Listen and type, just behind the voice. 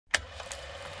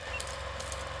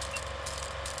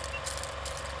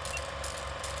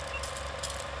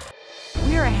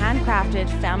are a handcrafted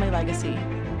family legacy,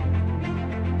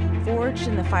 forged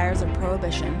in the fires of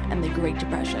Prohibition and the Great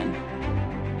Depression.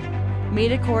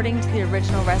 Made according to the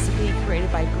original recipe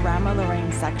created by Grandma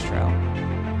Lorraine Sextro,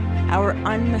 our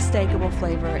unmistakable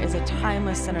flavor is a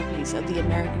timeless centerpiece of the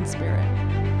American spirit.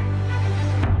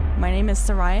 My name is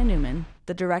Soraya Newman,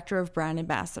 the Director of Brand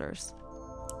Ambassadors.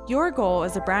 Your goal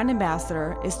as a brand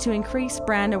ambassador is to increase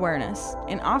brand awareness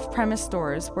in off-premise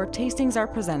stores where tastings are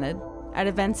presented, at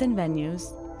events and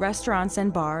venues, restaurants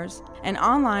and bars, and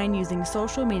online using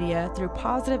social media through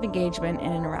positive engagement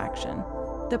and interaction.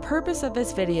 The purpose of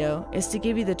this video is to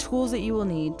give you the tools that you will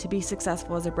need to be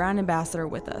successful as a brand ambassador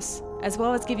with us, as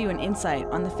well as give you an insight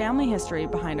on the family history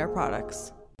behind our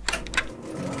products.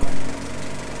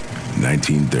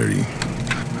 1930.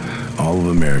 All of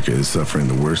America is suffering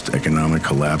the worst economic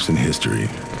collapse in history.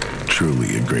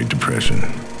 Truly a Great Depression.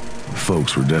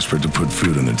 Folks were desperate to put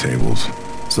food on their tables.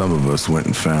 Some of us went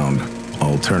and found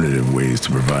alternative ways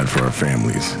to provide for our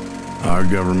families. Our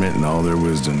government, in all their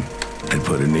wisdom, had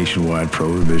put a nationwide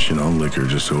prohibition on liquor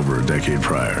just over a decade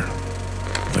prior.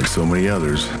 Like so many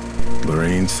others,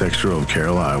 Lorraine Sextro of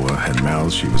Carroll, Iowa had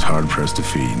mouths she was hard-pressed to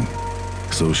feed.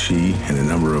 So she and a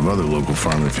number of other local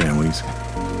farming families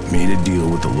made a deal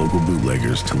with the local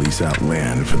bootleggers to lease out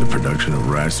land for the production of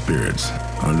rye spirits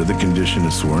under the condition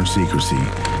of sworn secrecy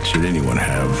should anyone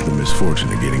have the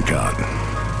misfortune of getting caught.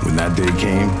 When that day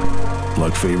came,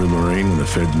 luck favored Lorraine when the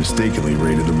feds mistakenly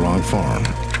raided the wrong farm,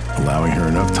 allowing her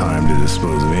enough time to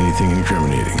dispose of anything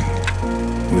incriminating.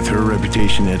 With her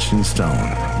reputation etched in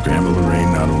stone, Grandma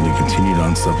Lorraine not only continued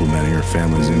on supplementing her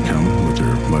family's income with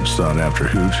her much sought-after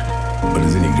hooch, but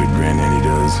as any good granddaddy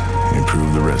does,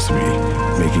 improved the recipe,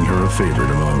 making her a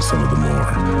favorite among some of the more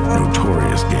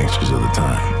notorious gangsters of the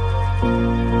time.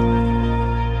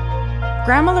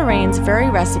 Grandma Lorraine's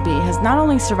very recipe has not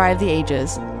only survived the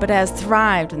ages, but has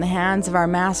thrived in the hands of our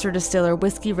master distiller,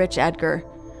 Whiskey Rich Edgar,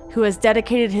 who has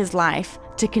dedicated his life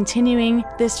to continuing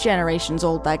this generation's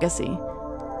old legacy.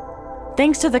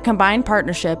 Thanks to the combined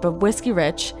partnership of Whiskey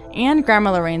Rich and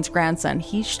Grandma Lorraine's grandson,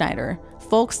 Heath Schneider,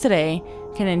 folks today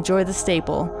can enjoy the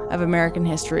staple of American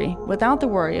history without the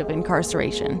worry of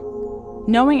incarceration.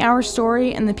 Knowing our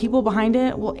story and the people behind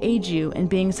it will aid you in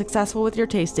being successful with your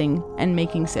tasting and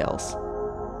making sales.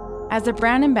 As a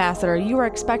brand ambassador, you are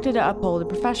expected to uphold a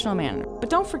professional manner, but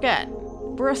don't forget,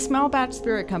 we're a small batch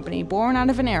spirit company born out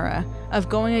of an era of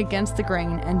going against the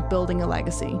grain and building a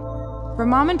legacy. From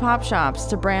mom and pop shops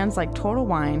to brands like Total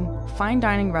Wine, fine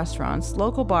dining restaurants,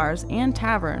 local bars, and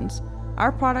taverns,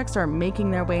 our products are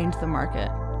making their way into the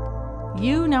market.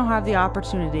 You now have the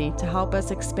opportunity to help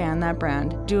us expand that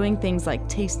brand, doing things like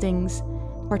tastings,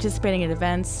 participating in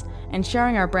events, and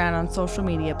sharing our brand on social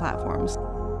media platforms.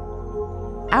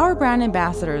 Our brand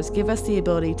ambassadors give us the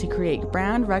ability to create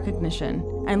brand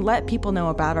recognition and let people know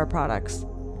about our products.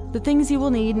 The things you will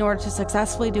need in order to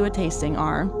successfully do a tasting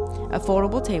are a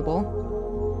foldable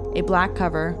table, a black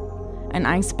cover, an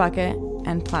ice bucket,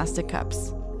 and plastic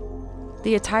cups.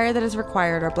 The attire that is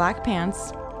required are black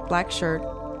pants, black shirt,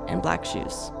 and black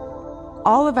shoes.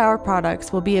 All of our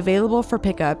products will be available for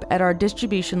pickup at our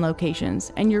distribution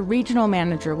locations, and your regional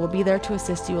manager will be there to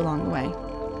assist you along the way.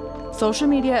 Social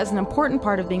media is an important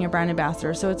part of being a brand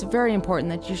ambassador, so it's very important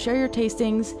that you share your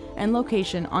tastings and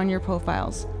location on your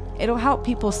profiles. It'll help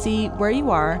people see where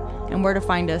you are and where to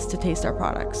find us to taste our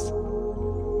products.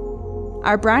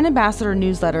 Our Brand Ambassador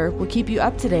newsletter will keep you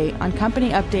up to date on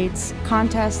company updates,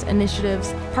 contests,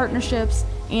 initiatives, partnerships,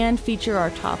 and feature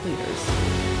our top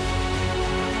leaders.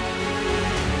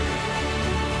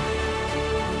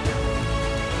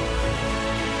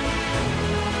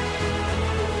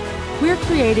 We're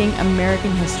creating American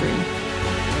history.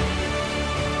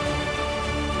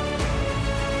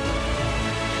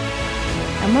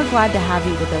 And we're glad to have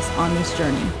you with us on this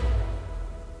journey.